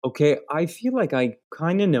Okay, I feel like I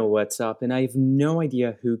kind of know what's up, and I have no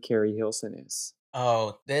idea who Carrie Hilson is.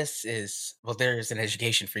 Oh, there's an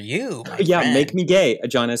education for you, my Yeah, friend. make me gay.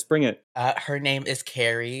 Ajahnis, bring it. Her name is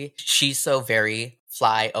Carrie. She's so very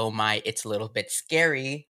fly. Oh my, it's a little bit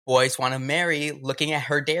scary. Boys want to marry. Looking at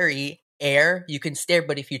her dairy. Air, you can stare,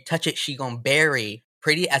 but if you touch it, she gon' bury.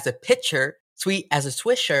 Pretty as a pitcher. Sweet as a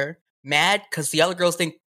swisher. Mad because the other girls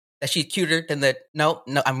think that she's cuter than the. No,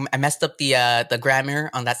 I messed up the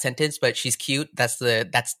grammar on that sentence, but she's cute. That's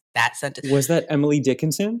that sentence. Was that Emily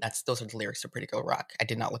Dickinson? Those are the lyrics of Pretty Girl Rock. I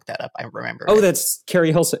did not look that up. I remember. Oh, that's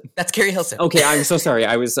Carrie Hilson. That's Carrie Hilson. Okay, I'm so sorry.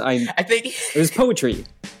 I think it was poetry.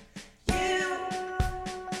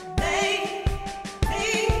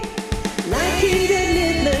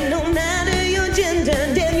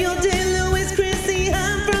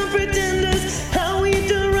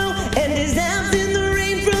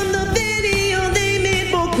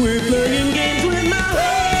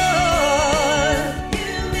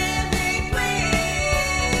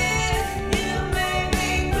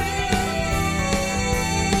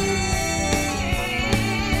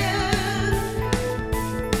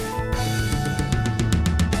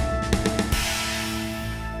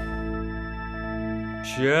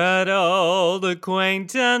 Should old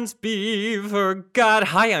acquaintance be forgot?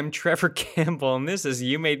 Hi, I'm Trevor Campbell, and this is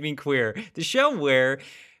You Made Me Queer, the show where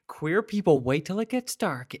queer people wait till it gets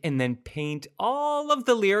dark and then paint all of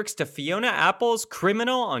the lyrics to Fiona Apple's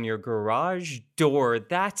Criminal on your garage door.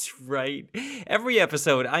 That's right. Every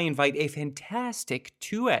episode, I invite a fantastic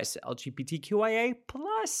 2S LGBTQIA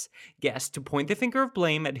plus guest to point the finger of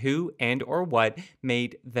blame at who and or what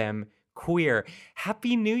made them queer.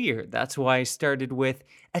 Happy New Year. That's why I started with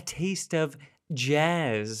A Taste of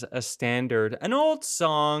Jazz, a standard, an old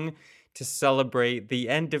song to celebrate the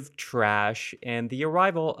end of trash and the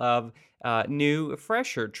arrival of new,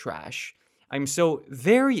 fresher trash. I'm so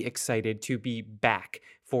very excited to be back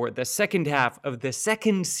for the second half of the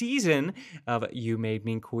second season of You Made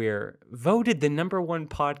Me Queer, voted the #1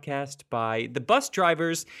 podcast by the bus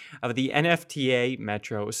drivers of the NFTA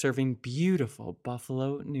Metro, serving beautiful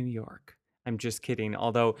Buffalo, New York. I'm just kidding,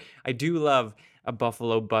 although I do love a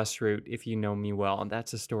Buffalo bus route, if you know me well, and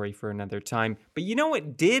that's a story for another time. But you know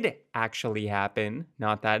what did actually happen?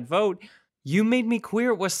 Not that vote. You Made Me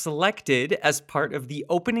Queer was selected as part of the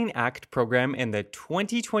opening act program in the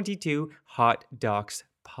 2022 Hot Docs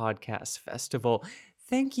Podcast Festival.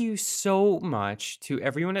 Thank you so much to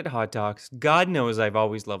everyone at Hot Docs. God knows I've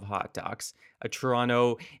always loved Hot Docs, a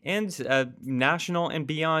Toronto and national and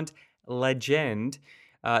beyond legend.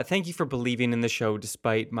 Thank you for believing in the show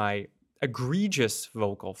despite my egregious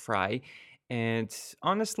vocal fry and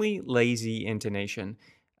honestly lazy intonation.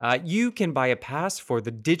 You can buy a pass for the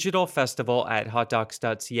digital festival at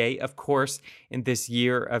hotdocs.ca. Of course, in this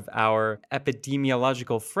year of our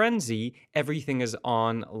epidemiological frenzy, everything is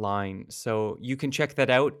online. So you can check that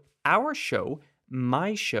out. Our show,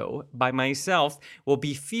 my show, by myself, will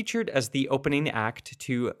be featured as the opening act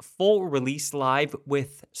to Full Release Live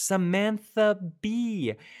with Samantha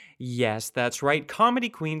Bee. Yes, that's right. Comedy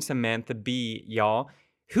queen Samantha Bee, y'all.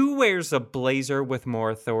 Who wears a blazer with more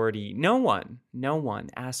authority? No one. No one.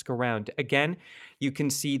 Ask around. Again, you can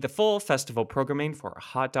see the full festival programming for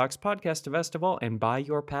Hot Docs Podcast Festival and buy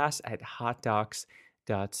your pass at hotdocs.ca.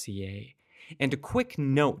 And a quick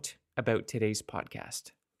note about today's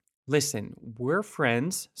podcast. Listen, we're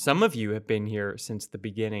friends. Some of you have been here since the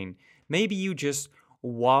beginning. Maybe you just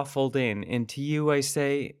waffled in, and to you I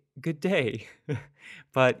say, good day.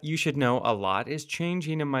 But you should know a lot is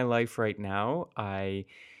changing in my life right now. I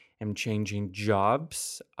am changing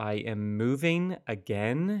jobs. I am moving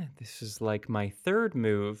again. This is like my third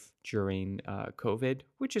move during COVID,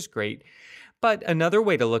 which is great. But another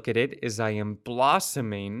way to look at it is I am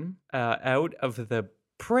blossoming out of the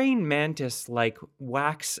praying mantis-like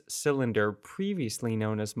wax cylinder previously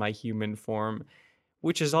known as my human form,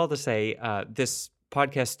 which is all to say this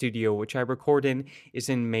podcast studio, which I record in, is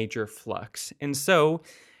in major flux. And so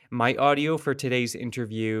my audio for today's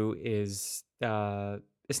interview is,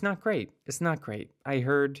 it's not great. It's not great. I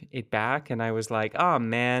heard it back and I was like, oh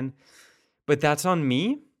man, but that's on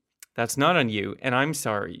me. That's not on you. And I'm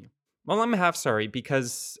sorry. Well, I'm half sorry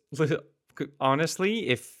because honestly,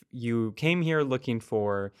 if you came here looking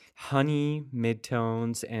for honey,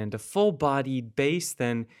 midtones, and a full-bodied bass,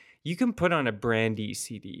 then you can put on a Brandy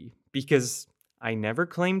CD because I never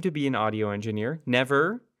claimed to be an audio engineer.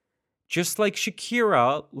 Never. Just like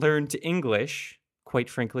Shakira learned English, quite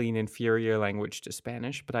frankly, an inferior language to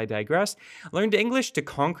Spanish, but I digress, learned English to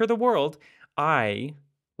conquer the world. I,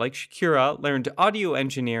 like Shakira, learned audio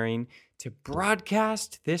engineering to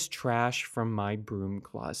broadcast this trash from my broom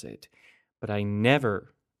closet. But I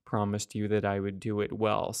never promised you that I would do it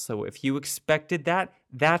well. So if you expected that,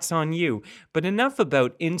 that's on you. But enough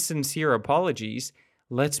about insincere apologies.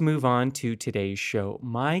 Let's move on to today's show.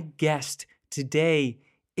 My guest today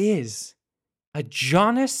is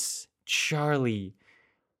Ajahnis Charley.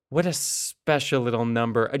 What a special little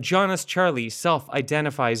number. Ajahnis Charley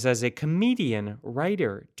self-identifies as a comedian,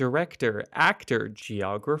 writer, director, actor,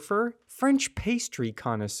 geographer, French pastry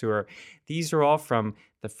connoisseur. These are all from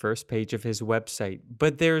the first page of his website.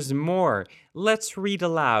 But there's more. Let's read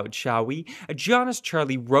aloud, shall we? Ajahnis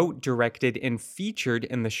Charley wrote, directed, and featured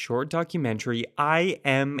in the short documentary I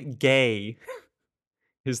Am Gay.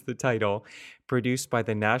 Is the title, produced by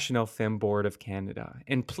the National Film Board of Canada,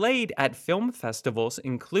 and played at film festivals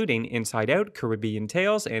including Inside Out, Caribbean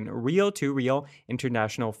Tales, and Reel to Reel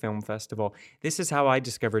International Film Festival. This is how I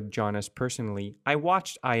discovered Ajahnis personally. I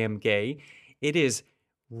watched I Am Gay. It is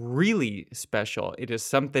really special. It is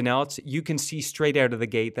something else. You can see straight out of the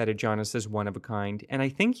gate that Ajahnis is one of a kind, and I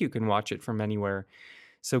think you can watch it from anywhere.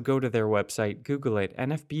 So go to their website, Google it.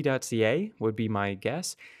 nfb.ca would be my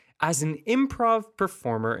guess. As an improv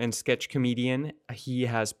performer and sketch comedian, he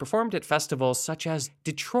has performed at festivals such as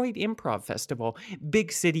Detroit Improv Festival,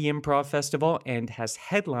 Big City Improv Festival, and has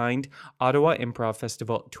headlined Ottawa Improv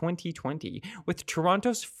Festival 2020 with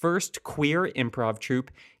Toronto's first queer improv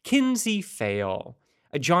troupe, Kinsey Fail.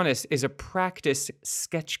 Ajahnis is a practice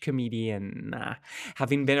sketch comedian,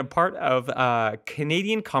 having been a part of a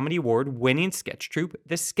Canadian Comedy Award-winning sketch troupe,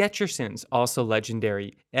 The Sketchersons, also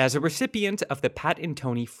legendary. As a recipient of the Pat and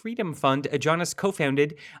Tony Freedom Fund, Ajahnis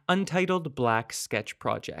co-founded Untitled Black Sketch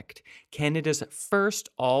Project, Canada's first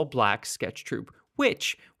all-black sketch troupe,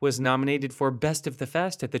 which was nominated for Best of the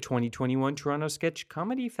Fest at the 2021 Toronto Sketch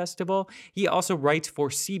Comedy Festival. He also writes for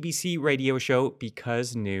CBC radio show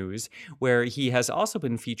Because News, where he has also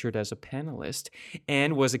been featured as a panelist,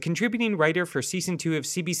 and was a contributing writer for Season 2 of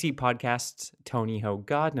CBC podcasts Tony Ho.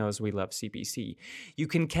 God knows we love CBC. You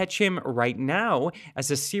can catch him right now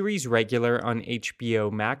as a series regular on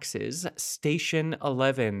HBO Max's Station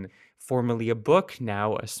 11, formerly a book,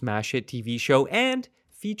 now a smash hit TV show, and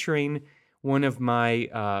featuring one of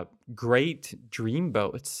my great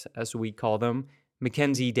dreamboats, as we call them,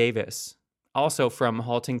 Mackenzie Davis. Also from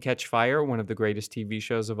 *Halt and Catch Fire*, one of the greatest TV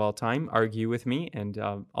shows of all time. Argue with me, and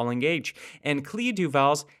I'll engage. And Clea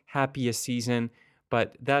Duvall's *Happiest Season*.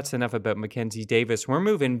 But that's enough about Mackenzie Davis. We're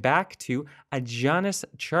moving back to Ajahnis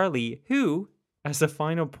Charley, who, as a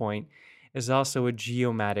final point, is also a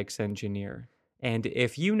geomatics engineer. And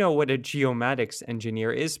if you know what a geomatics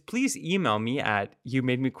engineer is, please email me at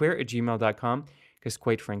youmademequeer@gmail.com, because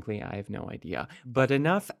quite frankly, I have no idea. But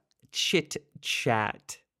enough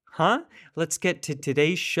chit-chat. Huh? Let's get to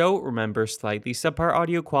today's show. Remember, slightly subpar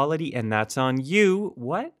audio quality, and that's on you.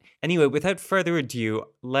 What? Anyway, without further ado,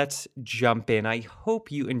 let's jump in. I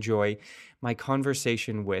hope you enjoy my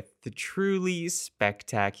conversation with the truly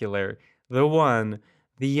spectacular, the one,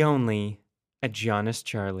 the only, Ajahnis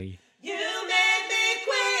Charley.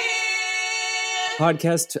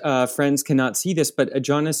 Podcast friends cannot see this, but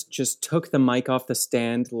Ajahnis just took the mic off the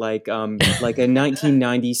stand like a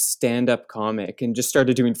 1990s stand-up comic and just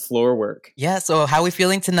started doing floor work. Yeah, so how are we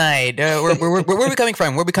feeling tonight? Where are we coming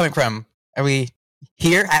from? Where are we coming from? Are we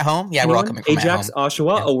here at home? Yeah, we're all coming from Ajax, at home.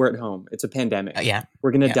 Oshawa? Yeah. Oh, we're at home. It's a pandemic. Yeah.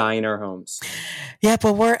 We're going to die in our homes. Yeah,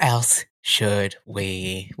 but where else should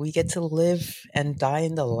we? We get to live and die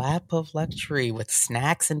in the lap of luxury with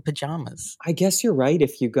snacks and pajamas. I guess you're right.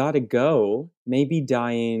 If you got to go, maybe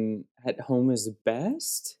dying at home is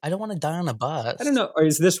best. I don't want to die on a bus. I don't know. Or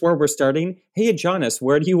is this where we're starting? Hey, Ajahnis,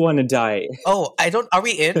 where do you want to die? Oh, are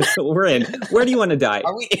we in? We're in. Where do you want to die?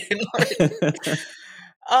 Are we in?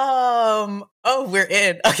 We're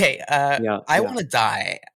in. Okay. I want to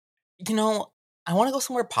die. I want to go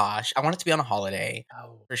somewhere posh. I want it to be on a holiday.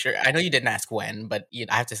 Oh, for sure. I know you didn't ask when, but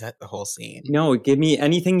I have to set the whole scene. No, give me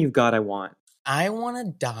anything you've got. I want. I want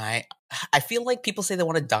to die. I feel like people say they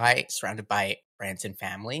want to die surrounded by friends and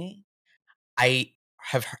family. The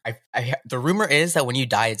rumor is that when you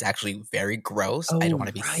die, it's actually very gross. I don't want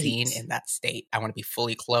to be seen in that state. I want to be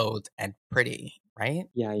fully clothed and pretty, right?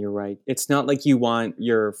 Yeah, you're right. It's not like you want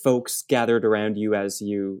your folks gathered around you as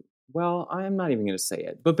you... Well, I'm not even going to say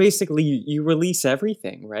it. But basically, you release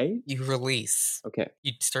everything, right? You release. Okay.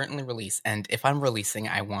 You certainly release. And if I'm releasing,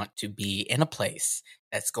 I want to be in a place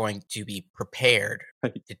that's going to be prepared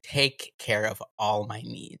Right. to take care of all my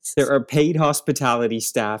needs. There are paid hospitality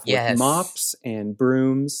staff with Yes. mops and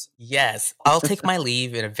brooms. Yes, I'll take my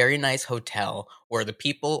leave in a very nice hotel where the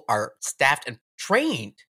people are staffed and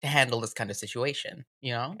trained to handle this kind of situation,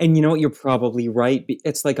 you know? And you know what? You're probably right.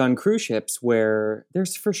 It's like on cruise ships where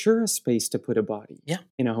there's for sure a space to put a body Yeah.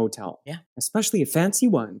 in a hotel. Yeah. Especially a fancy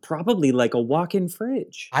one, probably like a walk-in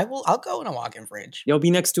fridge. I'll go in a walk-in fridge. You'll be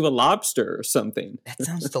next to a lobster or something. That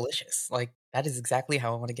sounds delicious. Like, that is exactly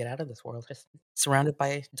how I want to get out of this world. Just surrounded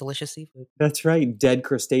by delicious seafood. That's right, dead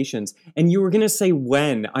crustaceans. And you were going to say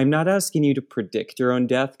when. I'm not asking you to predict your own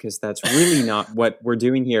death because that's really not what we're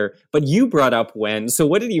doing here. But you brought up when. So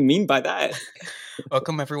what did you mean by that?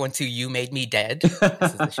 Welcome, everyone, to You Made Me Dead. This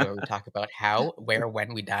is the show where we talk about how, where,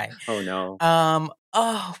 when we die. Oh, no.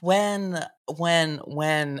 When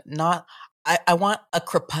not... I want a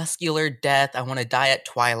crepuscular death. I want to die at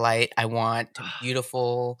twilight. I want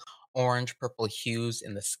beautiful orange purple hues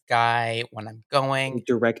in the sky when I'm going.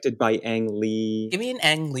 Directed by Ang Lee. Give me an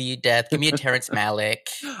Ang Lee death. Give me a Terrence Malick.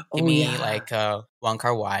 Give me like Wong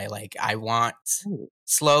Kar-wai. Like, I want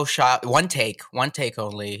slow shot, one take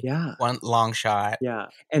only. Yeah. One long shot. Yeah.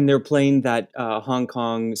 And they're playing that Hong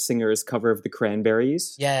Kong singer's cover of the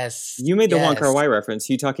Cranberries. Yes. You made the Wong Kar-wai reference.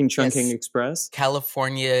 You talking Chungking Express?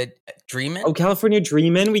 California Dreamin'? Oh, California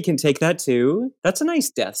Dreamin'. We can take that too. That's a nice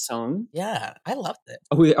death song. Yeah, I loved it.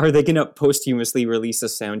 Oh, are they going to posthumously release a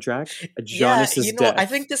soundtrack? Ajahnis' death. I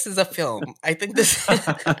think this is a film. I think this. So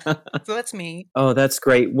that's me. Oh, that's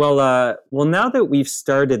great. Well, now that we've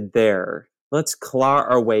started there, let's claw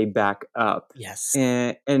our way back up. Yes.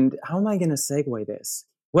 And how am I going to segue this?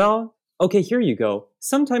 Well, okay, here you go.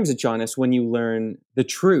 Sometimes, Ajahnis, when you learn the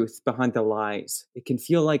truth behind the lies, it can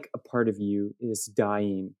feel like a part of you is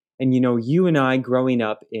dying. And, you know, you and I growing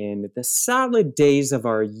up in the salad days of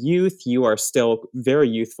our youth, you are still very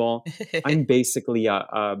youthful. I'm basically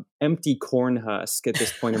a empty corn husk at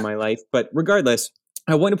this point in my life. But regardless,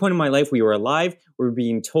 at one point in my life, we were alive. We were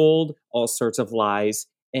being told all sorts of lies.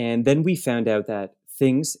 And then we found out that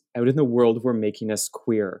things out in the world were making us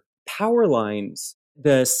queer. Power lines,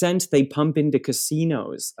 the scent they pump into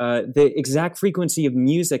casinos, the exact frequency of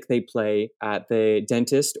music they play at the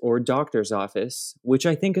dentist or doctor's office, which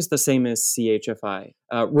I think is the same as CHFI.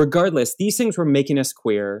 Regardless, these things were making us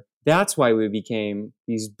queer. That's why we became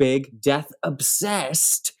these big,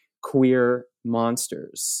 death-obsessed queer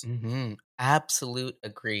monsters. Mm-hmm. Absolute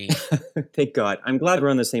agree. Thank God. I'm glad we're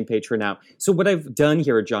on the same page for now. So what I've done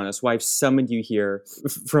here, Ajahnis, why I've summoned you here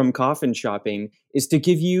from coffin shopping, is to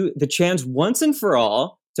give you the chance once and for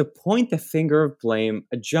all to point the finger of blame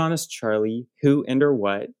at Ajahnis Charley, who and or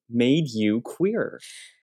what made you queer.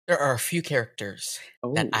 There are a few characters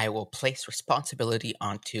that I will place responsibility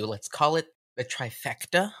onto. Let's call it the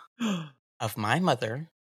trifecta of my mother,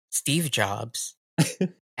 Steve Jobs,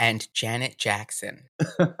 and Janet Jackson.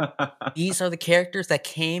 These are the characters that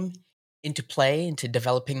came into play into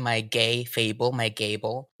developing my gay fable, my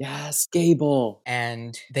Gable. Yes, Gable.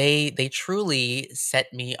 And they truly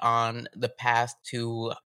set me on the path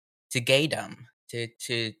to gaydom, to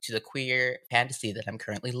the queer fantasy that I'm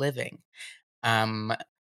currently living.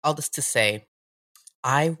 All this to say,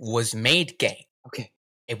 I was made gay. Okay.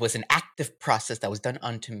 It was an active process that was done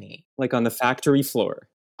unto me. Like on the factory floor.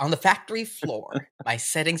 On the factory floor, my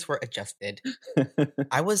settings were adjusted.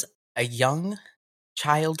 I was a young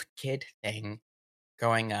child kid thing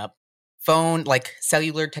growing up. Phone, like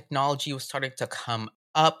cellular technology was starting to come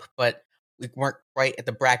up, but we weren't right at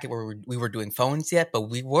the bracket where we were doing phones yet, but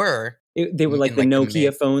we were. They were like the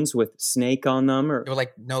Nokia phones with Snake on them? Or they were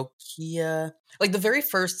like Nokia. Like the very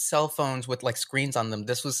first cell phones with like screens on them,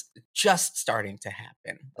 this was just starting to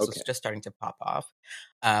happen. This was just starting to pop off.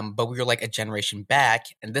 But we were like a generation back,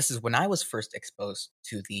 and this is when I was first exposed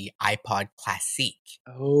to the iPod Classique.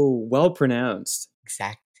 Oh, well pronounced.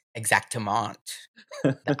 Exactement.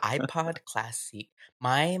 The iPod Classique.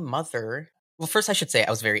 My mother... Well, first I should say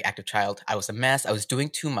I was a very active child. I was a mess. I was doing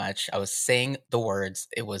too much. I was saying the words.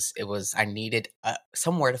 It was. I needed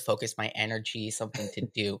somewhere to focus my energy, something to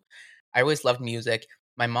do. I always loved music.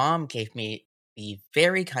 My mom gave me the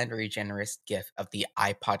very kind, very generous gift of the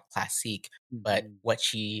iPod Classique. But what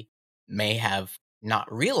she may have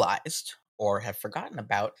not realized or have forgotten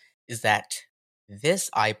about is that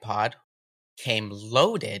this iPod came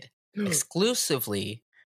loaded exclusively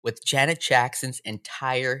with Janet Jackson's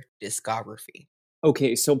entire discography.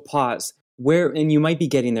 Okay, so pause. Where, and you might be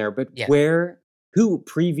getting there, but who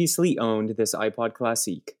previously owned this iPod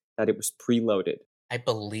Classique that it was preloaded? I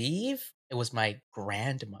believe it was my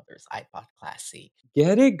grandmother's iPod Classique.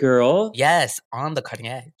 Get it, girl? Yes, on the cutting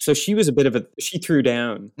edge. So she was she threw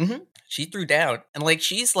down. Mm-hmm. She threw down. And like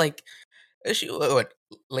she's like what,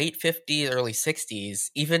 late 50s, early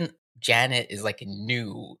 60s. Even Janet is like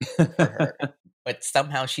new for her. But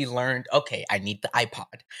somehow she learned, okay, I need the iPod.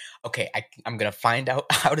 Okay, I'm going to find out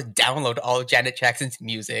how to download all of Janet Jackson's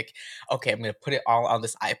music. Okay, I'm going to put it all on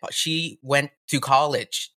this iPod. She went to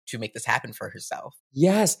college to make this happen for herself.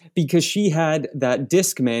 Yes, because she had that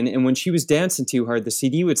Discman, and when she was dancing too hard, the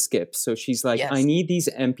CD would skip. So she's like, I Yes. need these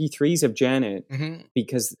MP3s of Janet Mm-hmm.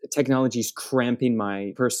 because technology's cramping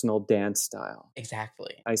my personal dance style.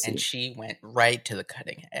 Exactly. I see. And she went right to the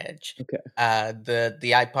cutting edge. Okay.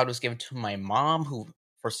 The iPod was given to my mom, who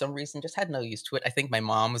for some reason just had no use to it. I think my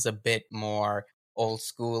mom was a bit more old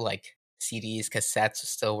school, like CDs, cassettes,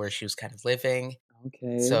 still where she was kind of living.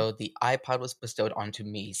 Okay. So the iPod was bestowed onto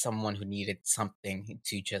me, someone who needed something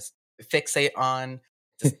to just fixate on,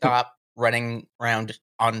 to stop running around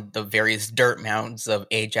on the various dirt mounds of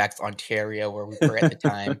Ajax, Ontario, where we were at the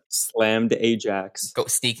time. Slammed Ajax. Go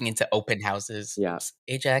sneaking into open houses. Yeah.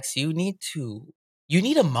 Ajax, you need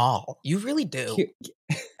a mall. You really do.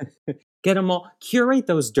 Get them all. Curate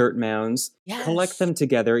those dirt mounds. Yes. Collect them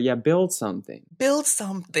together. Yeah, build something. Build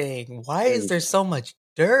something. Why is there so much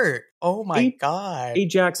dirt? Oh my God.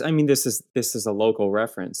 Ajax, I mean, this is a local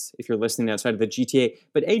reference if you're listening outside of the GTA,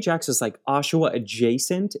 but Ajax is like Oshawa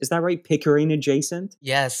adjacent. Is that right? Pickering adjacent?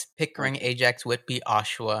 Yes, Pickering, Ajax, Whitby,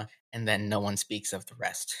 Oshawa, and then no one speaks of the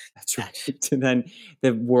rest. That's right. And then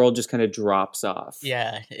the world just kind of drops off.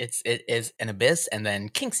 Yeah, it is an abyss, and then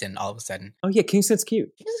Kingston all of a sudden. Oh yeah, Kingston's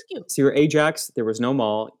cute. Kingston's cute. So you're Ajax, there was no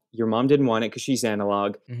mall. Your mom didn't want it because she's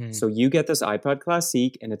analog. Mm-hmm. So you get this iPod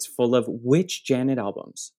Classique, and it's full of which Janet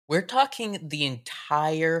albums? We're talking not the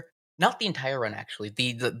entire run, actually.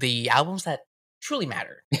 The albums that truly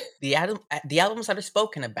matter. The albums that are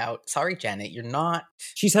spoken about. Sorry, Janet, you're not.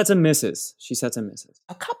 She's had some misses.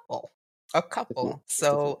 A couple.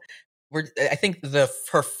 So I think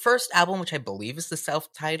her first album, which I believe is the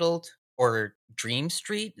self-titled, or Dream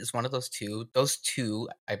Street, is one of those two. Those two,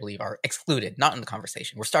 I believe, are excluded, not in the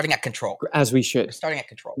conversation. We're starting at Control. As we should. We're starting at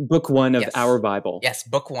Control. Book 1 of our Bible. Yes,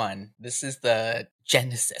 book 1. This is the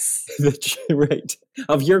Genesis. Right.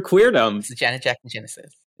 Of your queerdom. It's the Janet Jackson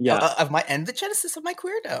Genesis. Yeah. And the Genesis of my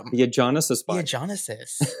queerdom. The Ajahnis part. The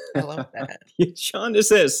Ajahnis. I love that. The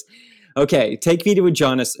Ajahnis. Okay, take me to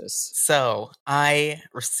Ajahnis. So I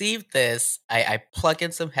received this. I plug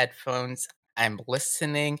in some headphones. I'm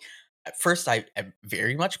listening. At first, I'm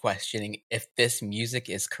very much questioning if this music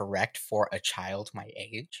is correct for a child my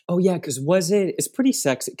age. Oh, yeah, because it's pretty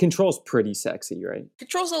sexy. Control's pretty sexy, right?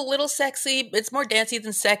 Control's a little sexy. It's more dancey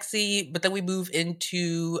than sexy. But then we move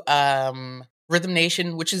into Rhythm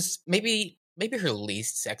Nation, which is maybe her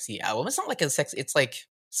least sexy album. It's not like a sexy. It's like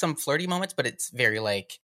some flirty moments, but it's very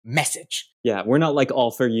like message. Yeah, we're not like All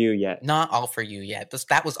For You yet. Not All For You yet.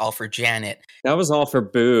 That was All For Janet. That was All For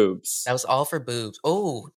Boobs. That was All For Boobs.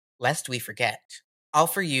 Oh, lest we forget. All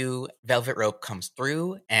For You, Velvet Rope comes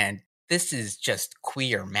through, and this is just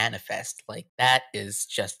queer manifest. Like, that is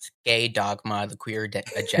just gay dogma, the queer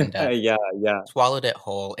agenda. Yeah. Swallowed it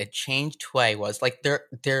whole. It changed who I was. Like,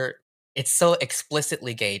 it's so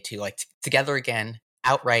explicitly gay, too. Like, Together Again,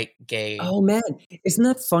 outright gay. Oh man, isn't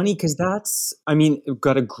that funny? Because we've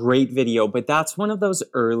got a great video, but that's one of those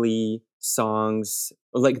early songs,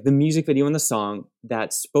 like the music video and the song,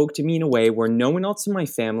 that spoke to me in a way where no one else in my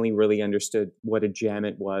family really understood what a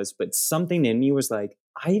Janet was, but something in me was like,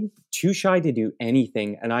 I'm too shy to do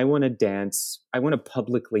anything, and I want to dance. I want to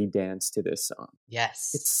publicly dance to this song.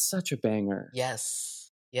 Yes. It's such a banger.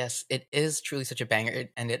 Yes, it is truly such a banger,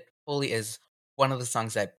 and it fully is one of the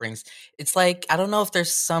songs that brings, it's like, I don't know if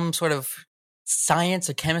there's some sort of science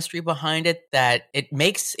or chemistry behind it that it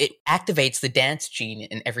activates the dance gene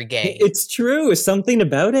in every gay. It's true. Something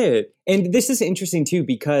about it. And this is interesting too,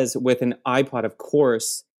 because with an iPod, of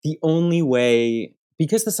course, the only way,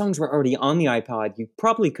 because the songs were already on the iPod, you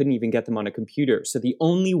probably couldn't even get them on a computer. So the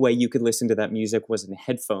only way you could listen to that music was in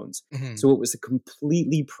headphones. Mm-hmm. So it was a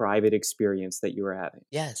completely private experience that you were having.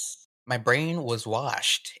 Yes. My brain was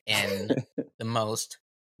washed in the most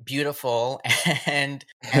beautiful and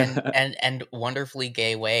wonderfully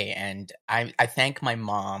gay way. And I thank my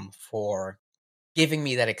mom for giving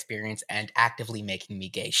me that experience and actively making me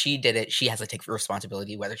gay. She did it. She has to take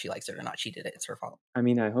responsibility, whether she likes it or not. She did it. It's her fault. I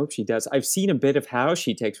mean, I hope she does. I've seen a bit of how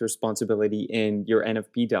she takes responsibility in your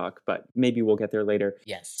NFB doc, but maybe we'll get there later.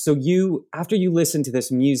 Yes. So after you listen to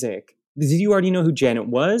this music, did you already know who Janet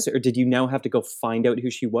was, or did you now have to go find out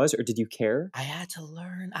who she was, or did you care? I had to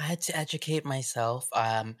learn. I had to educate myself.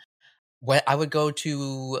 When I would go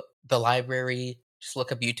to the library, just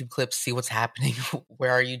look up YouTube clips, see what's happening.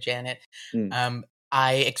 Where are you, Janet?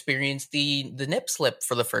 I experienced the nip slip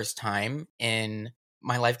for the first time in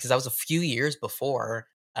my life because that was a few years before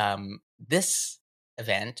this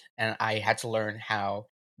event, and I had to learn how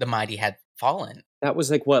the mighty had fallen. That was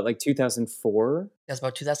like what, like 2004? That was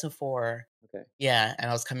about 2004. Okay. Yeah, and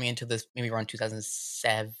I was coming into this maybe around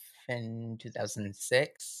 2007,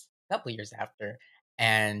 2006, a couple years after.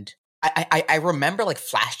 And I remember like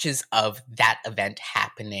flashes of that event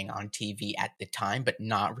happening on TV at the time, but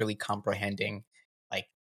not really comprehending like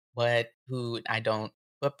I don't,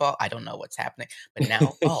 football, I don't know what's happening. But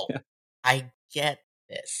now, oh, Yeah. I get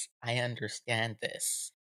this. I understand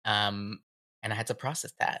this. And I had to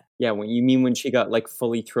process that. Yeah, when she got like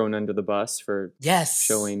fully thrown under the bus for Yes.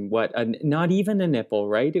 showing what not even a nipple,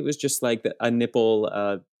 right? It was just like a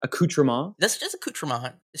nipple accoutrement. That's just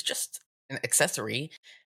accoutrement. It's just an accessory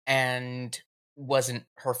and wasn't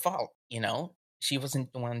her fault, you know? She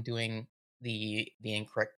wasn't the one doing the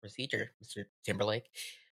incorrect procedure, Mr. Timberlake.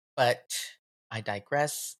 But I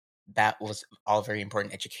digress. That was all very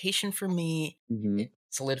important education for me. Hmm. It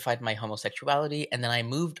solidified my homosexuality, and then I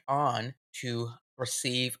moved on to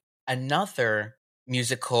receive another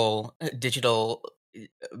musical digital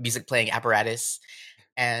music playing apparatus,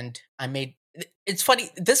 and I made it's funny,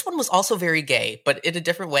 this one was also very gay, but in a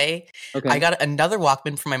different way. I Okay. got another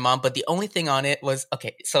Walkman from my mom, but the only thing on it was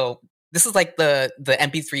okay, so this is like the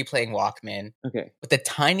MP3 playing Walkman Okay. with the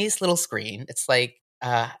tiniest little screen. It's like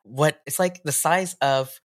it's like the size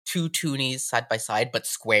of two toonies side by side, but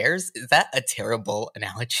squares. Is that a terrible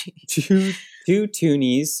analogy? Two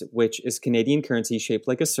toonies, which is Canadian currency shaped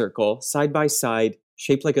like a circle, side by side,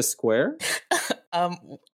 shaped like a square. um,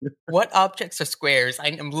 what objects are squares?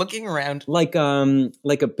 I'm looking around. Like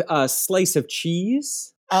a slice of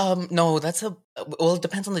cheese. No, that's a well. It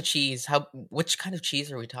depends on the cheese. Which kind of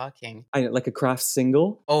cheese are we talking? Like a Kraft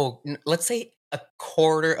single. Oh, let's say a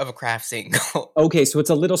quarter of a Kraft single. Okay, so it's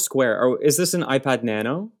a little square. Or is this an iPad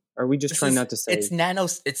Nano? Are we just This trying is not to say? it's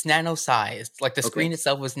nano sized. Like the Okay, screen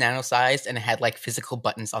itself was nano sized, and it had like physical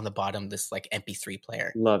buttons on the bottom. This like MP3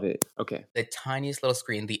 player, love it. Okay. the tiniest little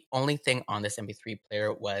screen. The only thing on this MP3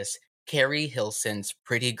 player was Carrie Hilson's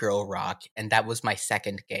 "Pretty Girl Rock," and that was my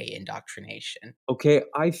second gay indoctrination. Okay,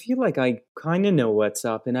 I feel like I kind of know what's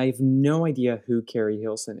up, and I have no idea who Carrie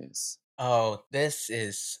Hilson is. Oh, this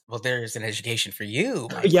is well. There's an education for you,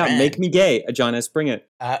 my Yeah, make friend. me gay, Ajahnis. Bring it.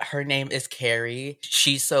 Her name is Carrie.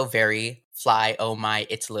 She's so very fly. Oh my,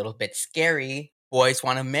 it's a little bit scary. Boys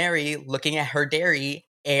want to marry. Looking at her dairy.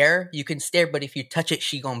 Air, you can stare, but if you touch it,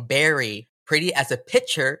 she gon' bury. Pretty as a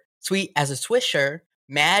pitcher, sweet as a swisher.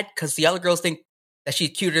 Mad because the other girls think that she's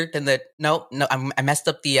cuter than the. No, I messed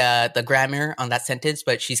up the grammar on that sentence,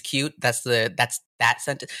 but she's cute. That's that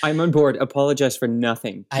sentence. I'm on board. Apologize for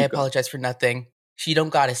nothing. I Keep going. apologize for nothing. She don't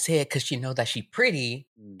gotta say it because she know that she pretty.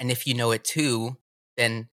 Mm. And if you know it too,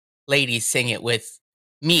 then ladies sing it with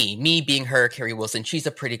me. Me being her, Carrie Wilson. She's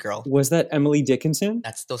a pretty girl. Was that Emily Dickinson?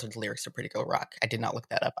 Those are the lyrics to Pretty Girl Rock. I did not look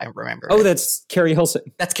that up. I remember. Oh, it. that's Carrie Hilson.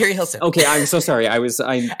 That's Carrie Hilson. Okay, I'm so sorry. I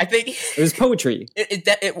think it was poetry.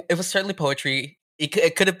 It was certainly poetry.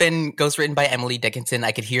 It could have been written by Emily Dickinson.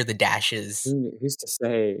 I could hear the dashes. Who's to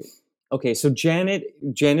say? Okay, so Janet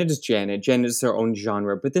is Janet. Janet is her own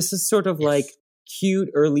genre, but this is sort of like cute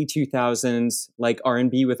early 2000s, like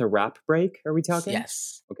R&B with a rap break. Are we talking?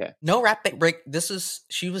 Yes. Okay. No rap break.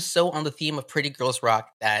 She was so on the theme of Pretty Girls Rock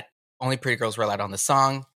that only pretty girls were allowed on the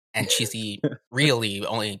song, and she's the really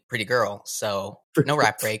only pretty girl. So no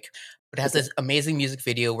rap break. But it has this amazing music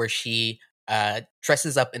video where she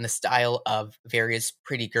dresses up in the style of various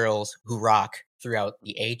pretty girls who rock throughout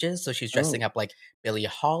the ages. So she's dressing up like Billie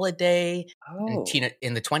Holiday and Tina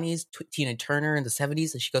in the 20s, Tina Turner in the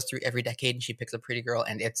 70s, and she goes through every decade and she picks a pretty girl,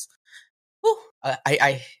 and it's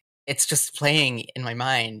it's just playing in my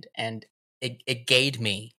mind, and it gayed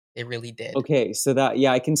me. It really did. Okay, so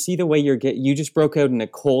I can see the way you just broke out in a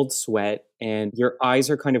cold sweat and your eyes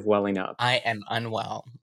are kind of welling up. I am unwell.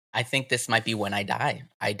 I think this might be when I die.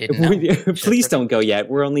 I didn't know. Please don't go yet.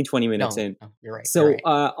 We're only 20 minutes in. No, you're right. So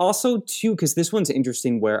also too, because this one's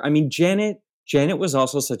interesting where, I mean, Janet was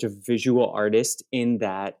also such a visual artist in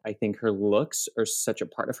that I think her looks are such a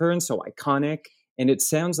part of her and so iconic. And it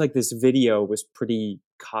sounds like this video was pretty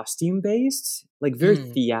costume based, like very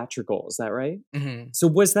theatrical. Is that right? Mm-hmm. So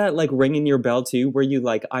was that like ringing your bell too? Were you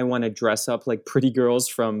like, I want to dress up like pretty girls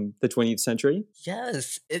from the 20th century?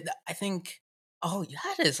 Yes. I think,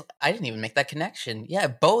 I didn't even make that connection. Yeah,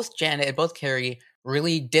 both Janet and both Carrie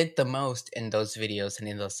really did the most in those videos and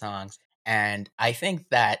in those songs. And I think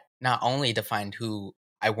that not only defined who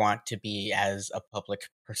I want to be as a public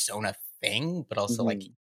persona thing, but also like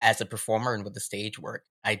as a performer and with the stage work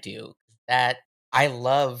I do. That I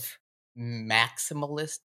love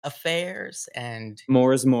maximalist affairs, and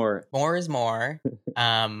More is more. more is more.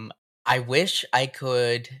 I wish I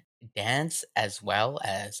could dance as well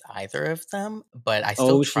as either of them, but I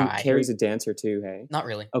still Oh, try. Carrie's a dancer too, hey? Not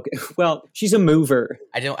really. Okay, well, she's a mover.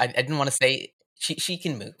 I didn't want to say she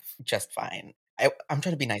can move just fine. I'm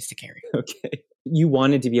trying to be nice to Carrie. Okay. You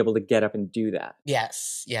wanted to be able to get up and do that.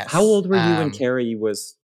 Yes, yes. How old were you when Carrie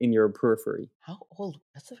was in your periphery? How old?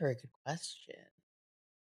 That's a very good question.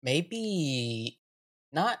 Maybe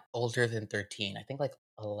not older than 13. I think like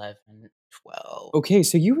 11, 12. Okay,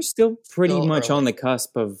 so you were still pretty Still much on early. the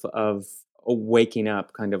cusp of waking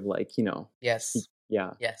up, kind of like, Yes,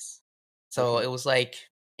 yeah. yes. So Okay. it was like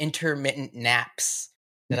intermittent naps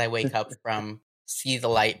that I wake up from, see the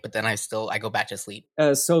light, but then I go back to sleep.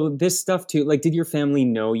 So this stuff too, like, did your family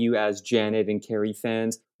know you as Janet and Carrie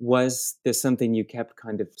fans? Was this something you kept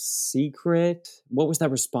kind of secret? What was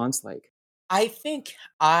that response like? I think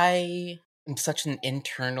I am such an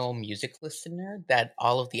internal music listener that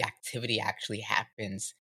all of the activity actually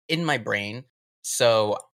happens in my brain.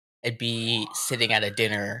 So I'd be sitting at a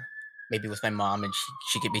dinner, maybe with my mom, and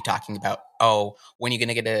she could be talking about, oh, when are you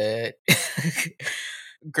going to get a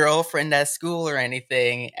girlfriend at school or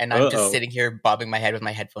anything? And I'm just Uh-oh. sitting here bobbing my head with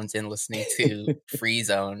my headphones in, listening to Free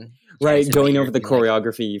Zone. Right, in my going ear, over the being like,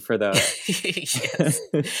 choreography for the... yes.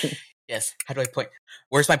 Yes. How do I point?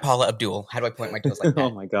 Where's my Paula Abdul? How do I point my toes like that? Oh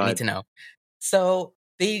my I need God. to know. So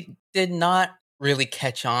they did not really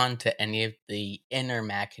catch on to any of the inner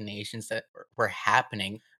machinations that were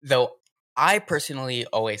happening, though I personally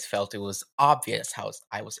always felt it was obvious how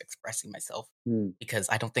I was expressing myself, because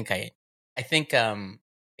I think I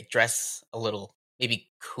dress a little maybe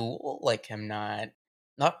cool, like I'm not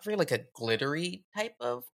really like a glittery type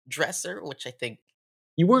of dresser, which I think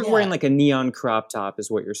You weren't wearing yeah. like a neon crop top,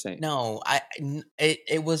 is what you're saying. No,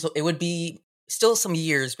 it would be still some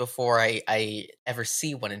years before I ever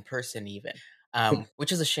see one in person even.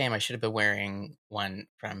 Which is a shame. I should have been wearing one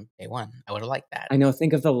from day one. I would have liked that. I know,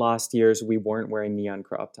 think of the lost years we weren't wearing neon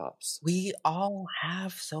crop tops. We all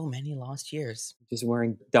have so many lost years. Just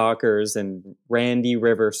wearing Dockers and Randy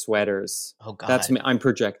River sweaters. Oh God. That's me. I'm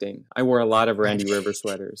projecting. I wore a lot of Randy River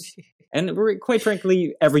sweaters. And quite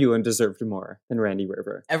frankly, everyone deserved more than Randy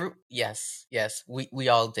River. Yes. We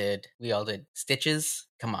all did. We all did. Stitches,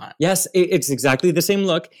 come on. Yes, it's exactly the same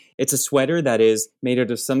look. It's a sweater that is made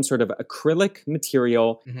out of some sort of acrylic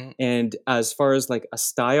material. Mm-hmm. And as far as like a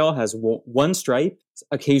style, has one stripe,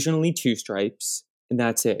 occasionally two stripes, and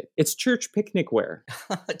that's it. It's church picnic wear.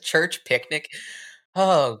 Church picnic.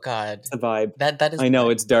 Oh God, it's the vibe. That is. I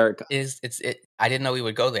know it's dark. I didn't know we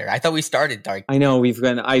would go there. I thought we started dark. I know we've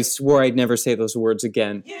gone. I swore I'd never say those words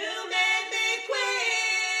again. You made me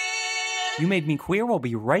queer. You Made Me Queer. We'll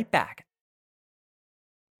be right back.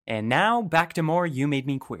 And now back to more You Made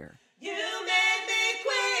Me Queer. You made me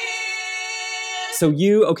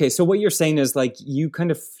queer. So what you're saying is like you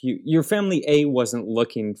kind of, your family A wasn't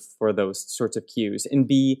looking for those sorts of cues, and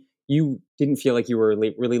B, you didn't feel like you were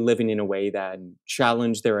really living in a way that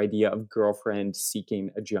challenged their idea of girlfriend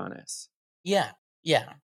seeking Ajahnis. Yeah,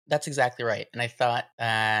 that's exactly right. And I thought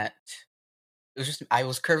that it was just, I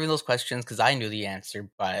was curving those questions because I knew the answer,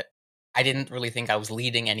 but I didn't really think I was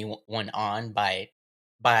leading anyone on by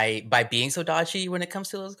being so dodgy when it comes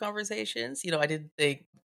to those conversations. I didn't think,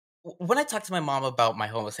 when I talked to my mom about my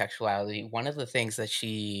homosexuality, one of the things that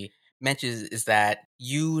she mentions is that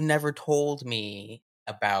you never told me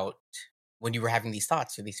about when you were having these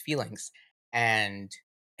thoughts or these feelings. And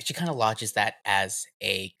she kind of lodges that as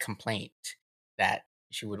a complaint, that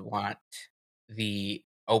she would want the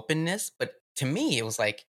openness. But to me, it was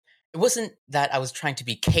like, it wasn't that I was trying to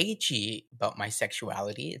be cagey about my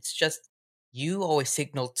sexuality. It's just, you always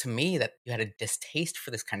signaled to me that you had a distaste for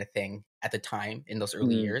this kind of thing at the time in those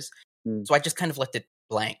early years. So I just kind of left it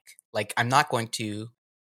blank. Like, I'm not going to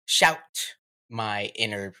shout my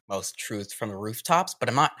innermost truth from the rooftops, but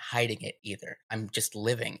I'm not hiding it either. I'm just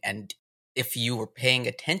living. And if you were paying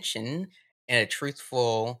attention in a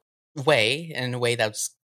truthful way, in a way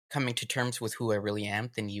that's coming to terms with who I really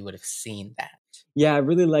am, then you would have seen that. Yeah, I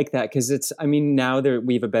really like that because now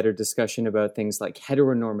we have a better discussion about things like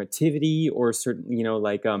heteronormativity or certain,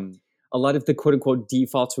 a lot of the quote unquote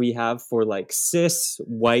defaults we have for like cis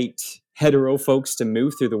white hetero folks to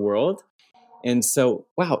move through the world. And so,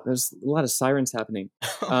 wow, there's a lot of sirens happening.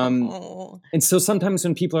 And so sometimes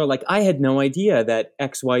when people are like, I had no idea that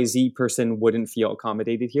XYZ person wouldn't feel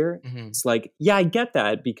accommodated here. Mm-hmm. It's like, yeah, I get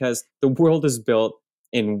that because the world is built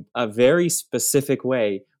in a very specific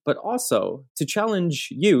way, but also to challenge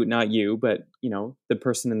you, not you, but, the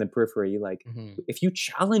person in the periphery. Like, if you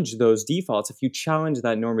challenge those defaults, if you challenge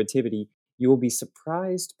that normativity, you will be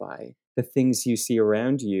surprised by the things you see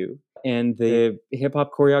around you. And the hip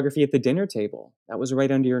hop choreography at the dinner table, that was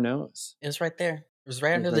right under your nose. It was right there. It was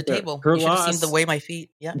right It under was the right there. table. Her You should have seen the loss. way my feet.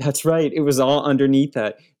 Yeah. That's right. It was all underneath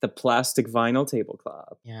the plastic vinyl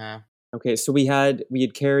tablecloth. Yeah. Okay, so we had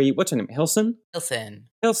Carrie, what's her name? Hilson? Hilson.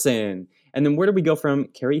 Hilson. And then where did we go from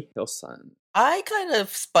Carrie Hilson? I kind of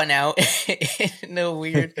spun out in a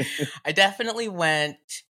weird. I definitely went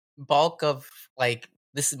bulk of like,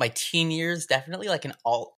 this is my teen years, definitely like an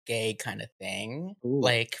alt gay kind of thing. Ooh.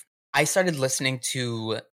 Like, I started listening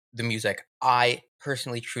to the music I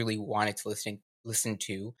personally truly wanted to listen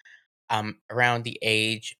to around the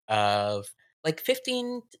age of like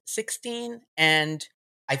 15, 16. And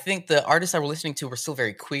I think the artists I were listening to were still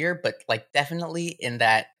very queer, but like definitely in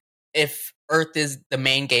that, if Earth is the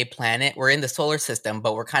main gay planet, we're in the solar system,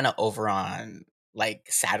 but we're kind of over on like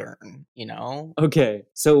Saturn, you know? Okay,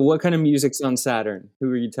 so what kind of music's on Saturn? Who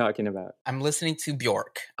are you talking about? I'm listening to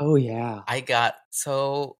Bjork. Oh, yeah. I got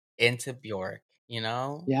so into Bjork, you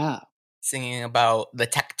know? Yeah. Singing about the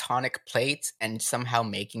tectonic plates and somehow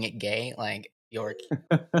making it gay. Like, Bjork,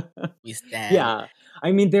 we stand. Yeah.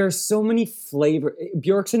 I mean, there are so many flavors.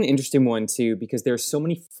 Bjork's an interesting one, too, because there are so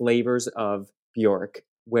many flavors of Bjork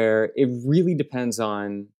where it really depends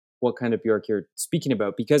on what kind of Bjork you're speaking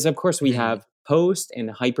about. Because, of course, we have post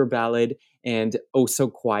and hyper ballad and oh so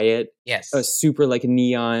quiet, Yes. a super like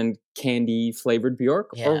neon candy flavored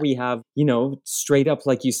Bjork. Yeah. Or we have, you know, straight up,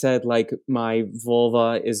 like you said, like my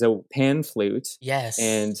vulva is a pan flute. Yes.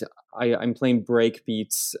 And I'm playing break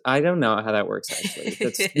beats. I don't know how that works, actually.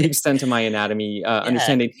 That's the extent of my anatomy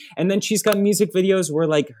understanding. And then she's got music videos where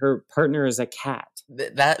like her partner is a cat.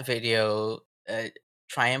 That video,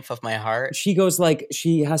 Triumph of My Heart. She goes like,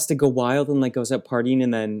 she has to go wild and like goes out partying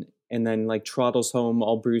and then like trottles home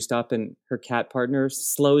all bruised up, and her cat partner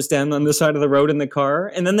slows down on the side of the road in the car.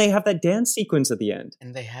 And then they have that dance sequence at the end.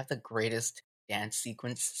 And they have the greatest dance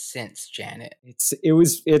sequence since Janet.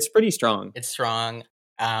 It's pretty strong. It's strong.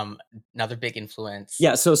 Another big influence.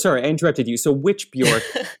 Yeah, so sorry, I interrupted you. So which Bjork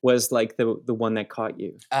was like the one that caught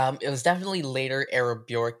you? It was definitely later era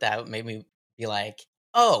Bjork that made me be like,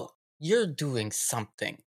 oh, you're doing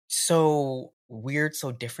something so weird,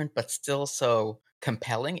 so different, but still so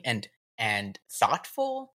compelling and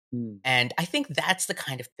thoughtful. And I think that's the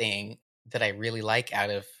kind of thing that I really like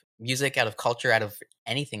out of music, out of culture, out of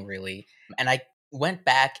anything really. And I went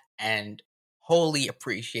back and wholly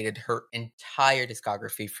appreciated her entire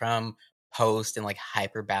discography from post and like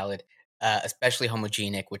hyper ballad, especially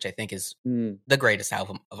Homogenic, which I think is the greatest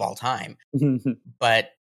album of all time.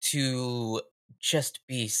 But to just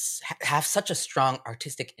have such a strong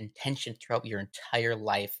artistic intention throughout your entire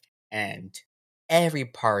life, and every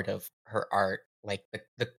part of her art, like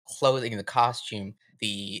the clothing, the costume,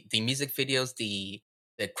 the music videos, the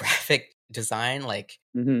graphic design, like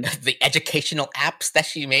the educational apps that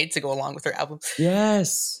she made to go along with her album.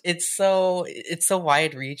 Yes. It's so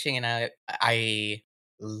wide reaching, and I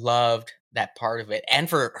loved that part of it. And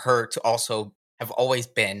for her to also have always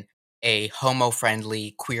been a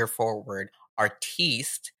homo-friendly, queer-forward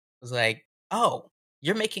artiste, was like, oh,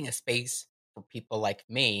 you're making a space for people like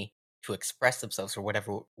me to express themselves for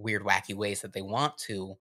whatever weird, wacky ways that they want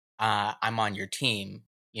to. I'm on your team,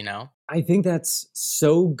 you know? I think that's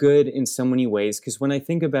so good in so many ways, because when I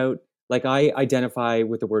think about, like, I identify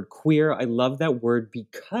with the word queer, I love that word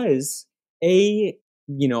because, you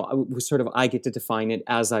know, I get to define it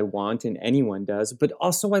as I want, and anyone does, but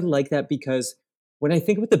also I like that because when I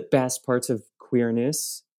think about the best parts of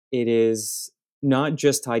queerness, it is not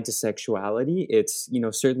just tied to sexuality. It's, you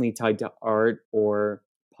know, certainly tied to art or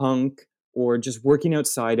punk or just working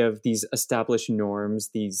outside of these established norms,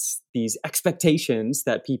 these expectations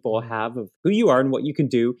that people have of who you are and what you can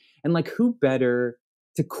do. And like, who better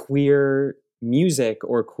to queer music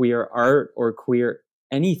or queer art or queer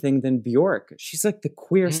anything than Bjork? She's like the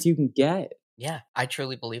queerest you can get. Yeah, I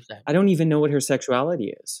truly believe that. I don't even know what her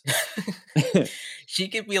sexuality is. She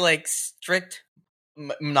could be like strict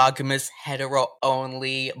monogamous, hetero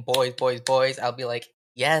only, boys. I'll be like,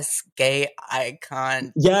 yes, gay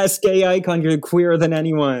icon. Yes, gay icon. You're queerer than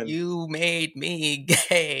anyone. You made me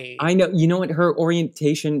gay. I know. You know what? Her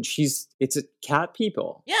orientation, it's a cat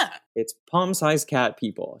people. Yeah. It's palm-sized cat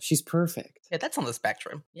people. She's perfect. Yeah, that's on the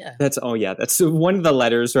spectrum. Yeah. That's one of the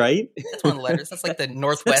letters, right? That's one of the letters. That's like the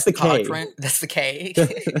Northwest That's the K. quadrant. That's the K.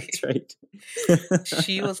 That's right.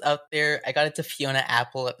 She was up there. I got into Fiona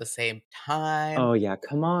Apple at the same time. Oh, yeah.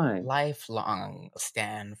 Come on. Lifelong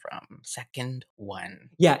stan from second one.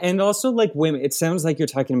 Yeah. And also like women, it sounds like you're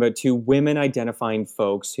talking about two women identifying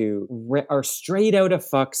folks who are straight out of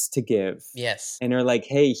fucks to give. Yes. And are like,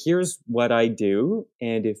 hey, here's what I do.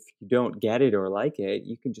 And if you don't get it or like it,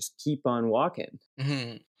 you can just keep on walking.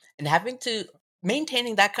 hmm And having to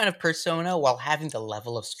maintaining that kind of persona while having the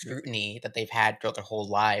level of scrutiny that they've had throughout their whole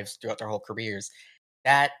lives, throughout their whole careers,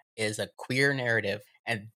 that is a queer narrative,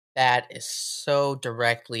 and that is so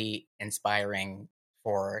directly inspiring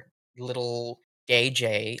for little gay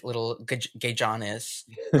Jonas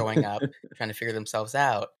growing up, trying to figure themselves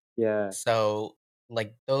out. Yeah. So,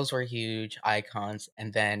 like, those were huge icons.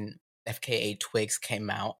 And then FKA Twigs came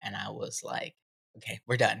out, and I was like, okay,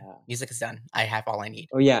 we're done. Yeah. Music is done. I have all I need.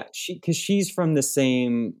 Oh yeah, because she's from the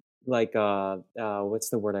same like what's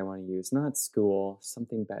the word I want to use? Not school,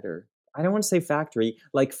 something better. I don't want to say factory,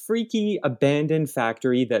 like freaky abandoned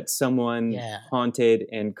factory that someone Yeah. haunted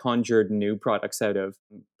and conjured new products out of.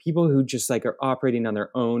 People who just like are operating on their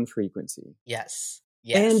own frequency. Yes.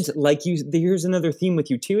 And Yes. like you, here's another theme with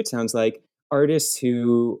you too. It sounds like artists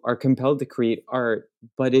who are compelled to create art,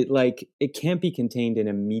 but it can't be contained in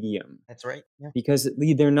a medium That's right. Yeah. because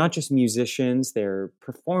they're not just musicians; they're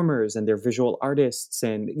performers and they're visual artists,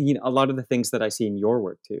 and a lot of the things that I see in your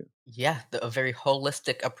work too. Yeah. A very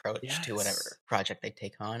holistic approach to whatever Yes. project they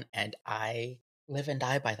take on. And I live and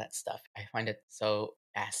die by that stuff. I find it so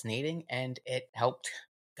fascinating, and it helped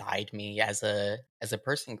guide me as a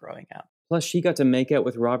person growing up. Plus, she got to make out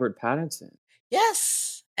with Robert Pattinson.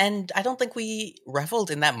 Yes. And I don't think we reveled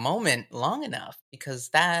in that moment long enough, because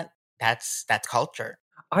that's culture.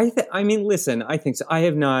 I mean, listen, I think so. I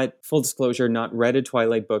have not, full disclosure, not read a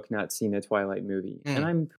Twilight book, not seen a Twilight movie,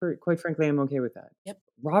 and Mm. quite frankly, I'm okay with that. Yep.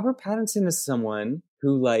 Robert Pattinson is someone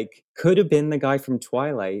who could have been the guy from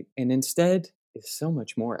Twilight, and instead is so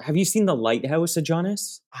much more. Have you seen The Lighthouse,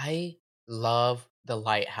 Ajahnis? I love The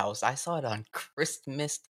Lighthouse. I saw it on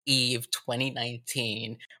Christmas Eve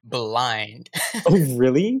 2019, blind. Oh,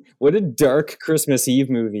 really? What a dark Christmas Eve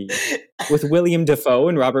movie with William Dafoe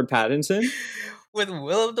and Robert Pattinson. With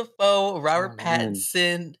Willem Dafoe, Robert Oh, man.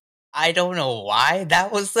 Pattinson. I don't know why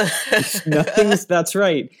that was That's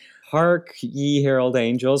right. Hark ye herald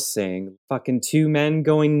angels sing. Fucking two men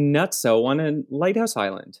going nutso on a lighthouse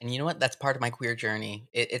island. And you know what? That's part of my queer journey.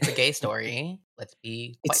 It's a gay story. Let's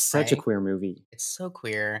be quite It's such a frank. queer movie. It's so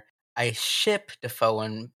queer. I ship Defoe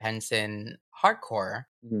and Benson hardcore,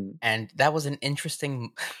 Mhm. and that was an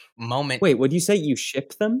interesting moment. Wait, what do you say? You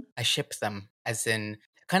ship them? I ship them, as in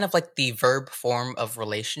kind of like the verb form of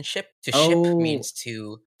relationship. To ship Oh, means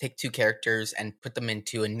to take two characters and put them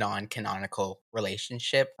into a non-canonical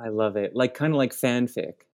relationship. I love it. Kind of like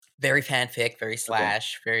fanfic. Very fanfic, very Okay.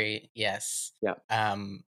 slash, very yes. Yeah.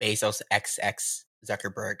 Bezos XX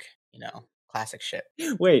Zuckerberg, classic shit.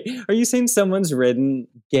 Wait, are you saying someone's written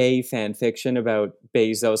gay fan fiction about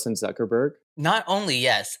Bezos and Zuckerberg? Not only,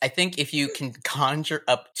 yes, I think if you can conjure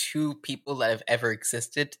up two people that have ever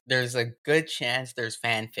existed, there's a good chance there's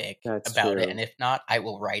fanfic That's about it. true. And if not, I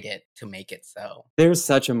will write it to make it so. There's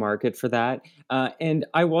such a market for that. And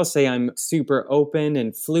I will say I'm super open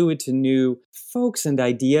and fluid to new folks and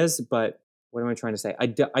ideas, but what am I trying to say?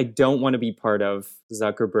 I don't want to be part of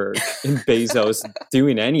Zuckerberg and Bezos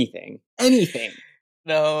doing anything. Anything.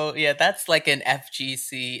 No, yeah, that's like an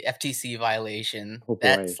FTC violation. Oh, boy.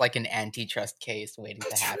 That's like an antitrust case waiting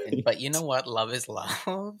to happen. But you know what? Love is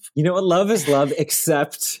love. You know what? Love is love,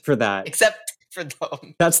 except for that. Except for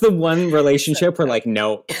them. That's the one relationship where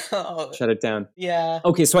no, Oh, shut it down. yeah.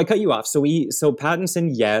 Okay, so I cut you off. So Pattinson,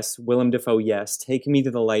 yes. Willem Dafoe, yes. Take me to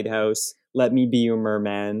the lighthouse. Let me be your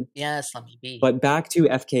merman. Yes, let me be. But back to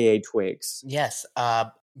FKA Twigs. Yes,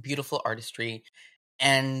 beautiful artistry.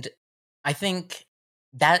 And I think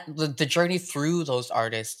that the journey through those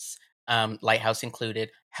artists, Lighthouse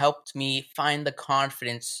included, helped me find the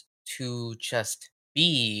confidence to just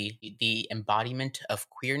be the embodiment of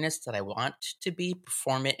queerness that I want to be,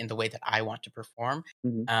 perform it in the way that I want to perform.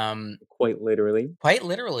 Mhm. Um, Quite literally. quite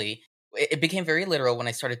literally. It became very literal when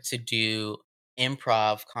I started to do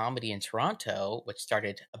improv comedy in Toronto, which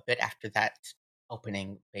started a bit after that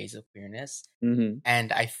opening phase of queerness. Hmm.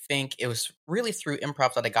 And I think it was really through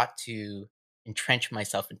improv that I got to entrench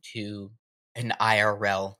myself into an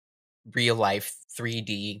IRL, real life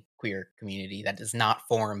 3D queer community that is not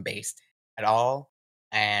forum based at all.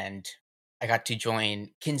 And I got to join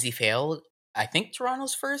Kinsey Fail, I think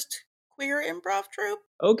Toronto's first queer improv troupe.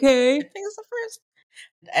 I Okay. think it's the first.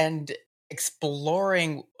 And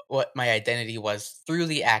exploring what my identity was through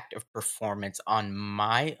the act of performance on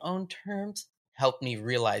my own terms helped me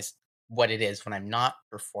realize what it is when I'm not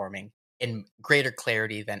performing in greater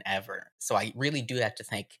clarity than ever. So I really do have to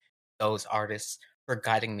thank those artists for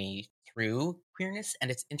guiding me through queerness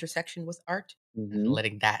and its intersection with art, and Hmm.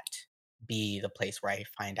 letting that be the place where I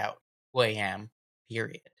find out who I am,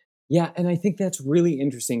 period. Yeah, and I think that's really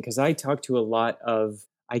interesting because I talk to a lot of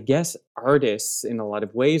I guess, artists in a lot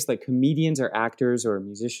of ways, like comedians or actors or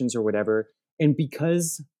musicians or whatever. And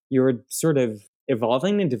because you're sort of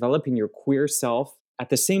evolving and developing your queer self at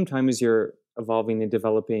the same time as you're evolving and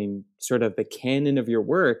developing sort of the canon of your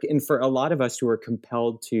work. And for a lot of us who are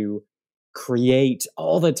compelled to create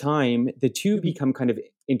all the time, the two become kind of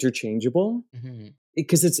interchangeable. hmm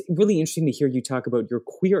Because it's really interesting to hear you talk about your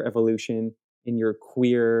queer evolution and your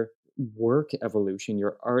queer work evolution,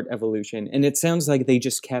 your art evolution. And it sounds like they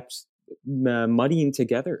just kept muddying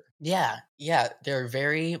together. Yeah, they're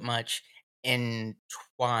very much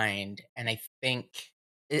entwined, and I think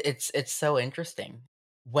it's so interesting.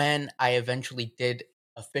 When I eventually did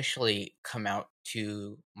officially come out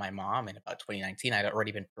to my mom in about 2019, I'd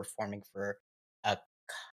already been performing for a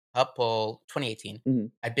couple 2018.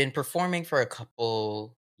 Mhm, I'd been performing for a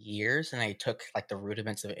couple years, and I took like the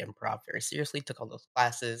rudiments of improv very seriously. Took all those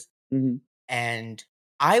classes, mhm. and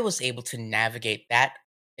I was able to navigate that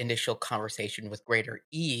initial conversation with greater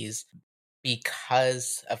ease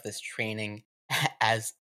because of this training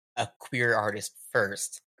as a queer artist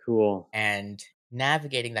first, Cool. and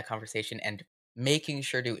navigating that conversation and making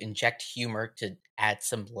sure to inject humor to add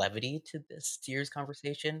some levity to this serious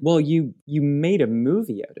conversation. Well, you made a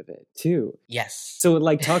movie out of it too. Yes. So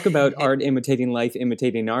like talk about art imitating life,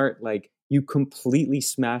 imitating art, like you completely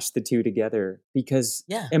smashed the two together because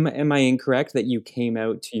Yeah. am I incorrect that you came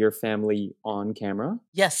out to your family on camera?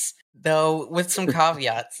 Yes. Though with some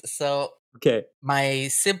caveats. So Okay. my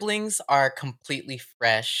siblings are completely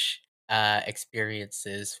fresh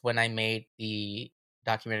experiences. When I made the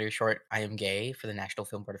documentary short I Am Gay for the National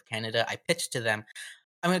Film Board of Canada, I pitched to them,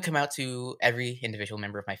 I'm going to come out to every individual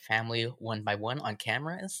member of my family one by one on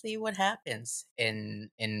camera and see what happens in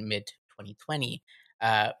mid 2020.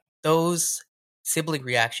 Uh, those sibling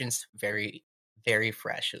reactions very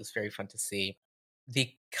fresh. It was very fun to see.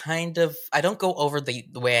 The kind of I don't go over the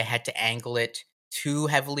way I had to angle it too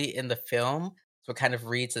heavily in the film, so it kind of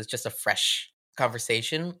reads as just a fresh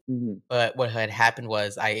conversation. Mhm. But what had happened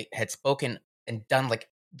was I had spoken and done like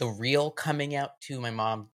the real coming out to my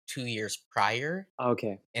mom 2 years prior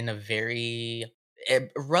Okay. in a very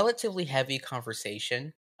relatively heavy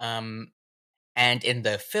conversation. And in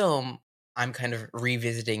the film, I'm kind of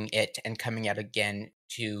revisiting it and coming out again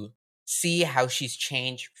to see how she's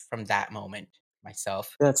changed from that moment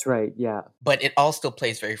myself. That's right. Yeah. But it all still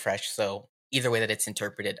plays very fresh. So either way that it's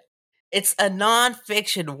interpreted, it's a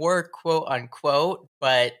nonfiction work, quote unquote,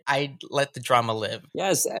 but I let the drama live.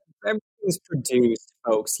 Yes, everything's produced,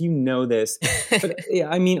 folks. You know this. But yeah,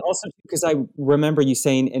 I mean, also because I remember you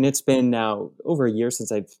saying, and it's been now over a year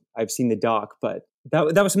since I've seen the doc, but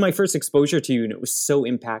that was my first exposure to you, and it was so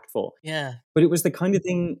impactful. Yeah. But it was the kind of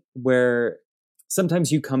thing where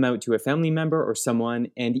sometimes you come out to a family member or someone,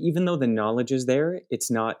 and even though the knowledge is there,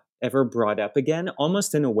 it's not ever brought up again,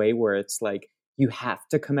 almost in a way where it's like you have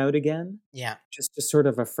to come out again Yeah. just to sort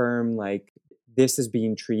of affirm like this is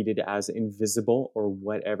being treated as invisible or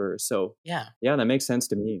whatever. So Yeah. yeah, that makes sense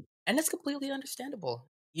to me. And it's completely understandable.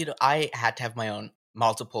 I had to have my own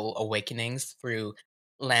multiple awakenings through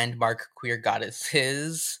landmark queer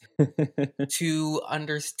goddesses to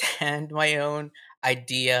understand my own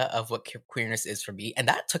idea of what queerness is for me, and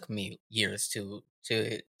that took me years to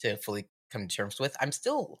fully come to terms with. I'm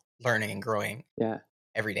still learning and growing Yeah,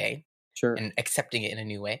 every day sure. and accepting it in a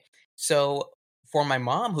new way. So for my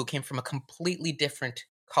mom, who came from a completely different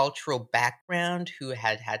cultural background, who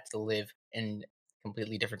had to live in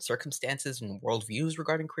completely different circumstances and worldviews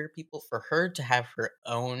regarding queer people, for her to have her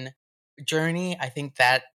own journey, I think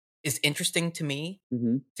that is interesting to me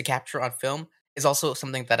Hmm. to capture on film, is also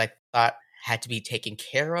something that I thought had to be taken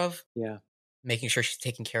care of, Yeah. making sure she's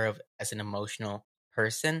taken care of as an emotional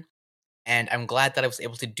person. And I'm glad that I was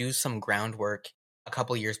able to do some groundwork a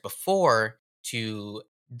couple years before to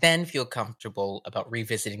then feel comfortable about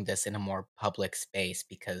revisiting this in a more public space,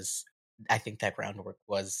 because I think that groundwork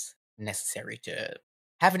was necessary to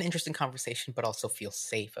have an interesting conversation, but also feel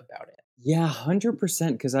safe about it. Yeah,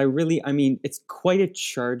 100%. Because I mean, it's quite a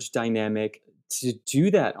charged dynamic to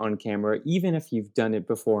do that on camera, even if you've done it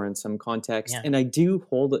before in some context. Yeah. And I do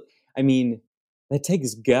hold it, I mean, that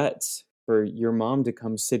takes guts for your mom to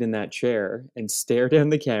come sit in that chair and stare down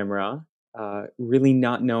the camera, really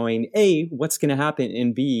not knowing A, what's going to happen,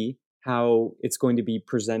 and B, how it's going to be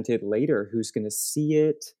presented later, who's going to see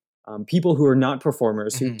it. People who are not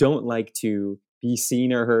performers, who hmm don't like to be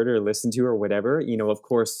seen or heard or listened to or whatever, of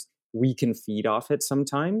course, we can feed off it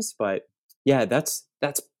sometimes, but yeah, that's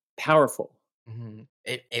powerful.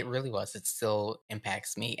 It really was. It still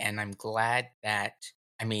impacts me, and I'm glad that.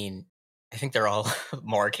 I mean, I think they're all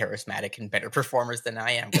more charismatic and better performers than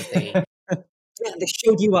I am because they Yeah, they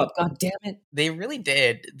showed you up. God damn it. They really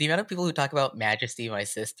did. The amount of people who talk about Majesty, my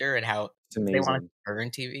sister, and how It's they want to amazing. her in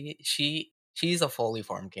TV, she's a fully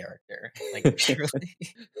formed character. Like truly,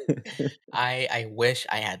 I wish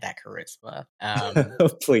I had that charisma. Oh,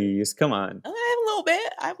 please, come on. I have a little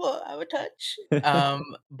bit. I have a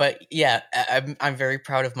touch. But yeah, I'm very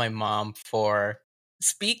proud of my mom for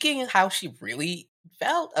speaking how she really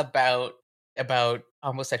felt about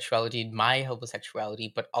homosexuality, my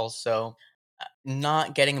homosexuality, but also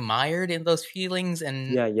not getting mired in those feelings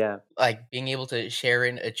and Yeah. like being able to share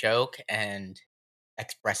in a joke and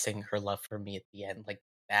expressing her love for me at the end like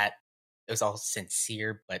that. It was all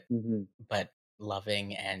sincere, hmm but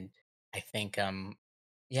loving, and I think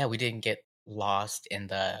yeah, we didn't get lost in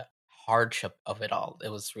the hardship of it all. It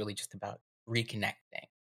was really just about reconnecting.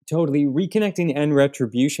 Totally reconnecting and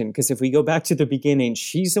retribution. Because if we go back to the beginning,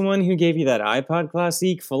 she's the one who gave you that iPod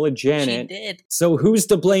Classic full of She Janet. did. So who's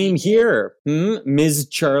to blame She did. here? Ms.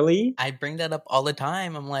 Charlie? I bring that up all the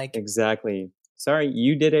time. I'm like, Exactly. Sorry,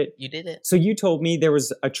 you did it. you did it. So you told me there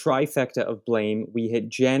was a trifecta of blame. We hit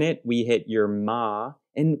Janet, we hit your ma,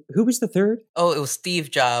 and who was the third? Oh, it was Steve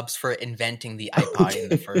Jobs for inventing the iPod in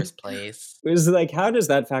the first place. It was like, how does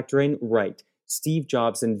that factor in? Right. Steve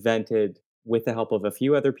Jobs invented, with the help of a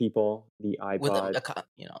few other people, the With iPod.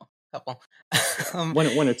 couple.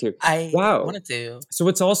 One or two. I Wow. wanted to. So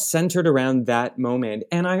it's all centered around that moment.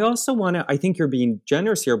 And I also want to, I think you're being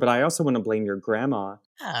generous here, but I also want to blame your grandma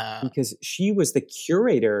because she was the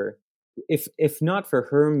curator. If not for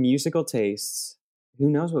her musical tastes, who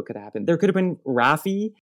knows what could happen? There could have been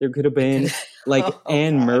Raffi. There could have been like Oh,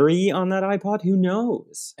 Anne God. Murray on that iPod. Who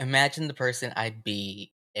knows? Imagine the person I'd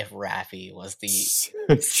be if Raffi was the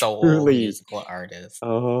sole Truly. musical artist.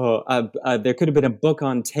 Oh, there could have been a book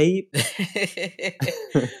on tape.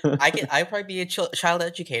 I'd probably be a child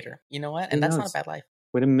educator. You know what? And Who that's not knows? a bad life.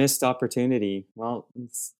 What a missed opportunity. Well,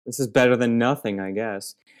 this is better than nothing, I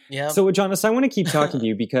guess. Yeah. So, Ajahnis, I want to keep talking to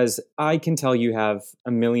you because I can tell you have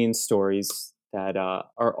a million stories that are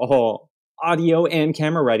all audio and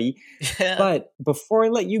camera ready. But before I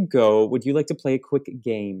let you go, would you like to play a quick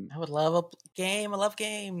game? I would love a game. I love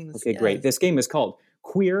games. Okay, great. This game is called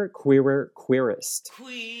Queer, Queerer, Queerest.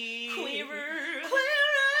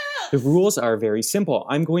 The rules are very simple.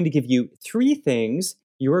 I'm going to give you 3 things.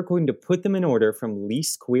 You are going to put them in order from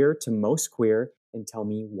least queer to most queer and tell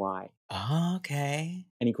me why. Okay.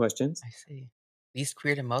 Any questions? I see. Least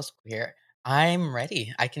queer to most queer. I'm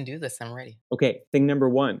ready. I can do this. I'm ready. Okay, thing number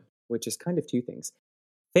 1, which is kind of 2 things.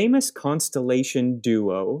 Famous constellation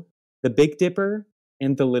duo, the Big Dipper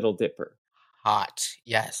and the Little Dipper. Hot.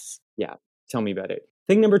 Yes. Yeah, tell me about it.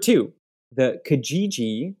 Thing number 2, the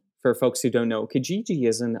Kijiji. For folks who don't know, Kijiji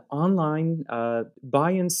is an online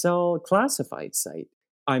buy and sell classified site.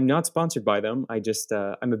 I'm not sponsored by them.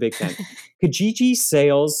 I'm a big fan. Kijiji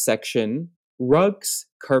sales section, rugs,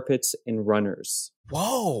 carpets, and runners.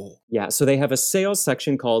 Whoa. Yeah, so they have a sales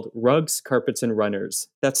section called rugs, carpets, and runners.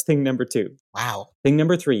 That's thing number 2. Wow. Thing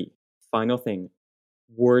number 3, final thing,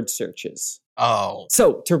 word searches. Oh.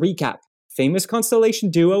 So to recap, famous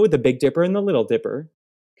constellation duo, the Big Dipper and the Little Dipper,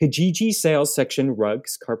 Kijiji sales section,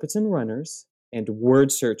 rugs, carpets, and runners, and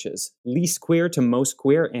word searches, least queer to most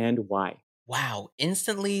queer, and why. Wow.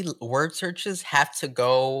 Instantly, word searches have to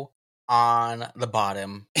go on the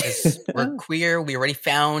bottom because we're queer. We already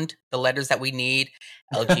found the letters that we need.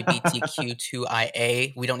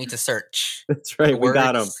 LGBTQ2IA. We don't need to search. That's right. We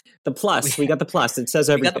got them. Words, The plus. We got the plus. It says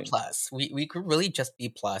we everything. got the plus. We could really just be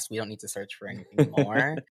plus. We don't need to search for anything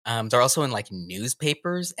more. They're also in like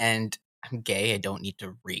newspapers, and I'm gay. I don't need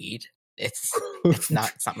to read. It's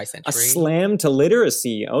not my century. A slam to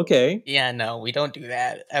literacy. Okay. Yeah, no, we don't do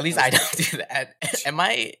that. At least I don't do that. Am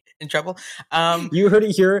I in trouble? You heard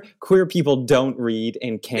it here. Queer people don't read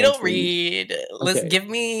and can't We don't read. Let's Okay. give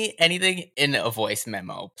me anything in a voice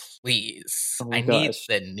memo, please. Oh, I need gosh.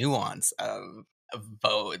 the nuance of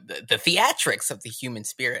the theatrics of the human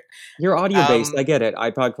spirit. You're audio based. I get it.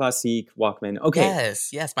 iPod Classic, Walkman. Okay.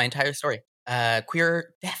 Yes, my entire story.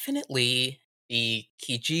 Queer, definitely the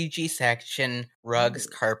Kijiji section, rugs,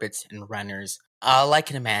 carpets, and runners. All I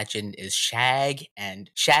can imagine is shag in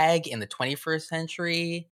the 21st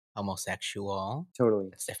century, homosexual. Totally.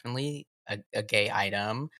 It's definitely a gay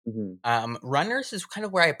item. hmm Runners is kind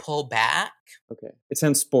of where I pull back. Okay. It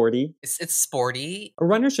sounds sporty. It's sporty. A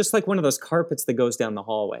runner's just like one of those carpets that goes down the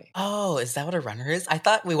hallway. Oh, is that what a runner is? I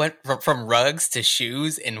thought we went from rugs to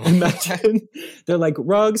shoes in one. Imagine they're like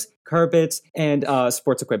rugs, carpets, and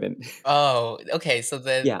sports equipment. Oh, okay. So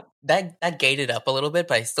Yeah. that gated up a little bit,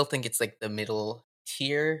 but I still think it's like the middle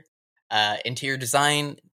tier. Interior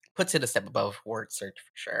design puts it a step above word search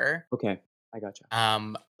for sure. Okay. I gotcha.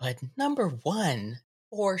 But number one,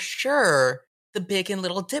 for sure, The Big and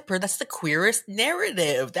Little Dipper. That's the queerest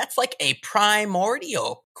narrative. That's like a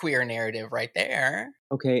primordial queer narrative right there.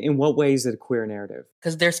 Okay, in what way is it a queer narrative?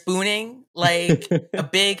 Because they're spooning like a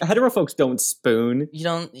big. Hetero folks don't spoon. You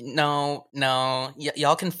don't. No.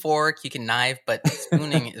 Y'all can fork, you can knife, but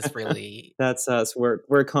spooning is really. That's us.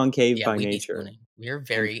 We're concave Yeah, by we be nature. spooning. We're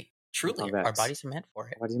very. Truly, our convex. bodies are meant for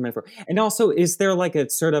it. What is it meant for? And also, is there like a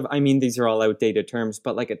sort of, I mean, these are all outdated terms,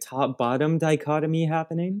 but like a top-bottom dichotomy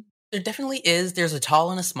happening? There definitely is. There's a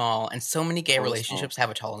tall and a small, and so many gay Tall and a relationships have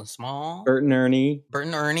a tall and a small. Bert and Ernie. Bert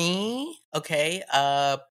and Ernie. Okay.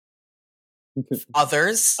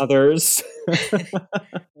 Others. Others.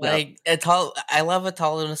 Like a tall. I love a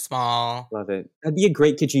tall and a small. Love it. That'd be a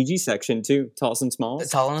great Kijiji section too. Talls and A smalls.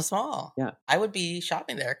 tall and a small. Yeah. I would be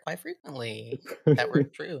shopping there quite frequently. If that were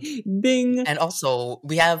true. Ding. And also,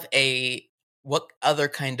 we have what other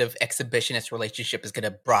kind of exhibitionist relationship is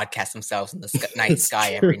going to broadcast themselves in the night It's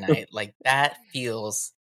sky every true. night? Like, that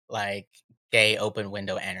feels like gay open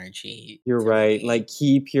window energy. You're to right. me. Like,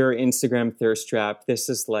 keep your Instagram thirst trap. This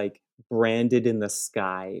is like branded in the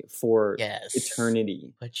sky for Yes.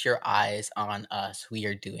 eternity. Put your eyes on us. We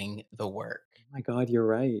are doing the work. Oh my God, you're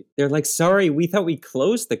right. They're like, sorry, we thought we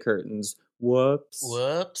closed the curtains. Whoops.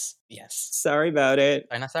 Whoops. Yes. Sorry about it.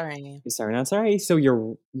 I'm not sorry. Sorry, not sorry. So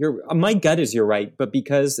you're my gut is you're right, but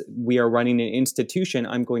because we are running an institution,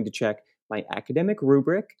 I'm going to check my academic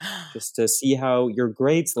rubric just to see how your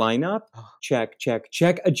grades line up. Oh. Check.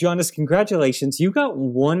 Ajahnis, congratulations. You got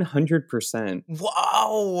 100%.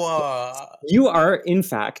 Wow. You are, in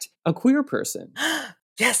fact, a queer person.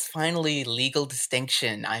 Yes, finally, legal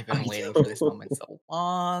distinction. I've been I waiting for this know. moment so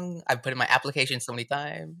long. I've put in my application so many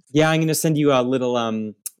times. Yeah, I'm going to send you a little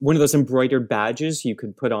one of those embroidered badges you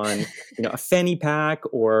could put on, a fanny pack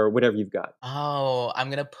or whatever you've got. Oh,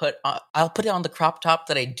 I'll put it on the crop top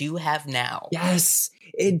that I do have now. Yes,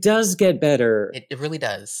 it does get better. It really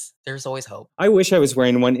does. There's always hope. I wish I was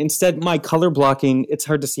wearing one. Instead, my color blocking, it's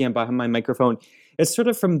hard to see on behind my microphone. It's sort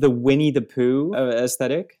of from the Winnie the Pooh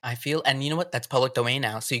aesthetic. I feel, and you know what? That's public domain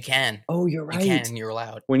now, so you can. Oh, you're right. You can, and you're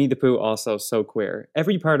allowed. Winnie the Pooh, also so queer.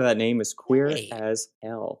 Every part of that name is queer Hey. as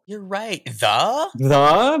hell. You're right.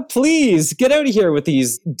 Please, get out of here with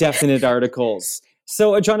these definite articles.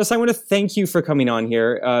 So, Ajahnis, I want to thank you for coming on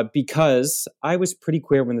here because I was pretty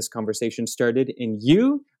queer when this conversation started, and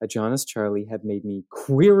you, Ajahnis Charley, have made me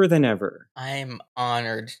queerer than ever. I'm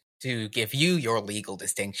honored to give you your legal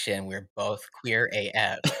distinction. We're both queer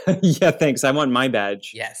AF. Yeah, thanks. I want my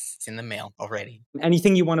badge. Yes, it's in the mail already.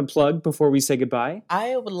 Anything you want to plug before we say goodbye?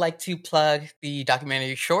 I would like to plug the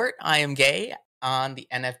documentary short, I Am Gay, on the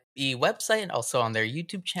NFB website and also on their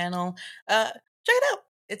YouTube channel. Check it out.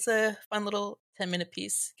 It's a fun little 10-minute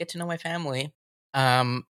piece. Get to know my family.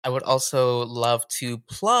 I would also love to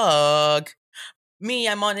plug me.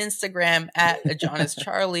 I'm on Instagram at Ajahnis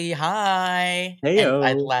Charley. Hi. Heyo. And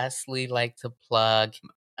I'd lastly like to plug,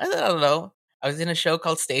 I don't know. I was in a show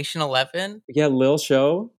called Station 11, Yeah, Lil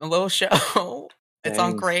Show. a little show. It's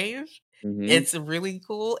on Dang. Crave. Mhm. It's really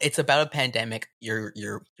cool. It's about a pandemic. I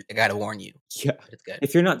gotta warn you. Yeah. But it's good.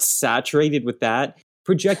 If you're not saturated with that,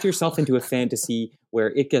 project yourself into a fantasy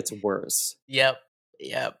where it gets worse. Yep.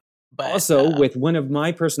 But Also, with one of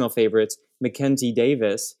my personal favorites, Mackenzie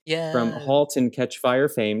Davis from yeah. Halt and Catch Fire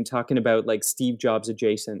fame, talking about like Steve Jobs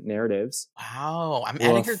adjacent narratives. Wow. I'm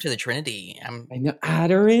adding her Woof. to the Trinity. I know, add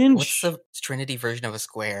her in. What's the Trinity version of a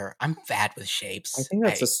square? I'm bad with shapes. I think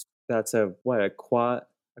that's a quad?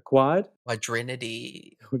 A quad?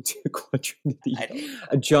 Quadrinity. Quadrinity. I don't know.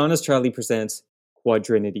 Ajahnis Charley presents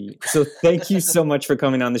Quadrinity. So thank you so much for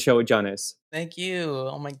coming on the show, Ajahnis. Thank you.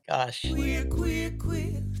 Oh my gosh. Queer, queer,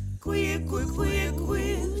 queer, queer, queer, queer, queer,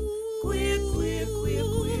 queer, queer, queer,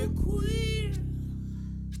 queer, queer.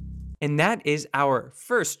 And that is our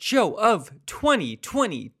first show of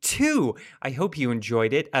 2022. I hope you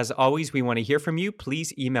enjoyed it. As always, we want to hear from you.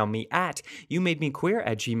 Please email me at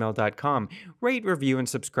youmademequeer@gmail.com. Rate, review, and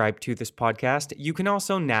subscribe to this podcast. You can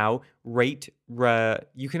also now rate podcasts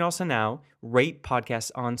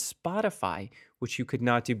on Spotify, which you could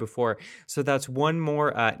not do before. So that's one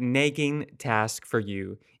more nagging task for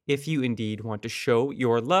you. If you indeed want to show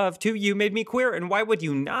your love to You Made Me Queer, and why would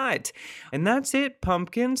you not? And that's it,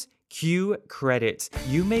 pumpkins. Cue credits.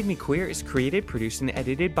 You Made Me Queer is created, produced, and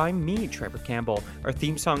edited by me, Trevor Campbell. Our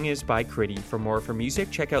theme song is by Critty. For more of her music,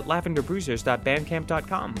 check out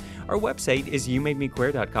lavenderbruisers.bandcamp.com. Our website is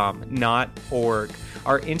youmademequeer.com, not org.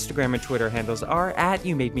 Our Instagram and Twitter handles are at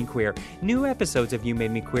YouMadeMeQueer. New episodes of You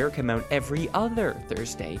Made Me Queer come out every other other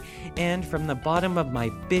Thursday. And from the bottom of my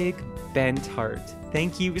big bent heart,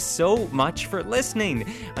 thank you so much for listening.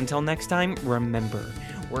 Until next time, remember,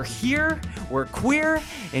 we're here, we're queer,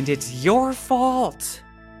 and it's your fault.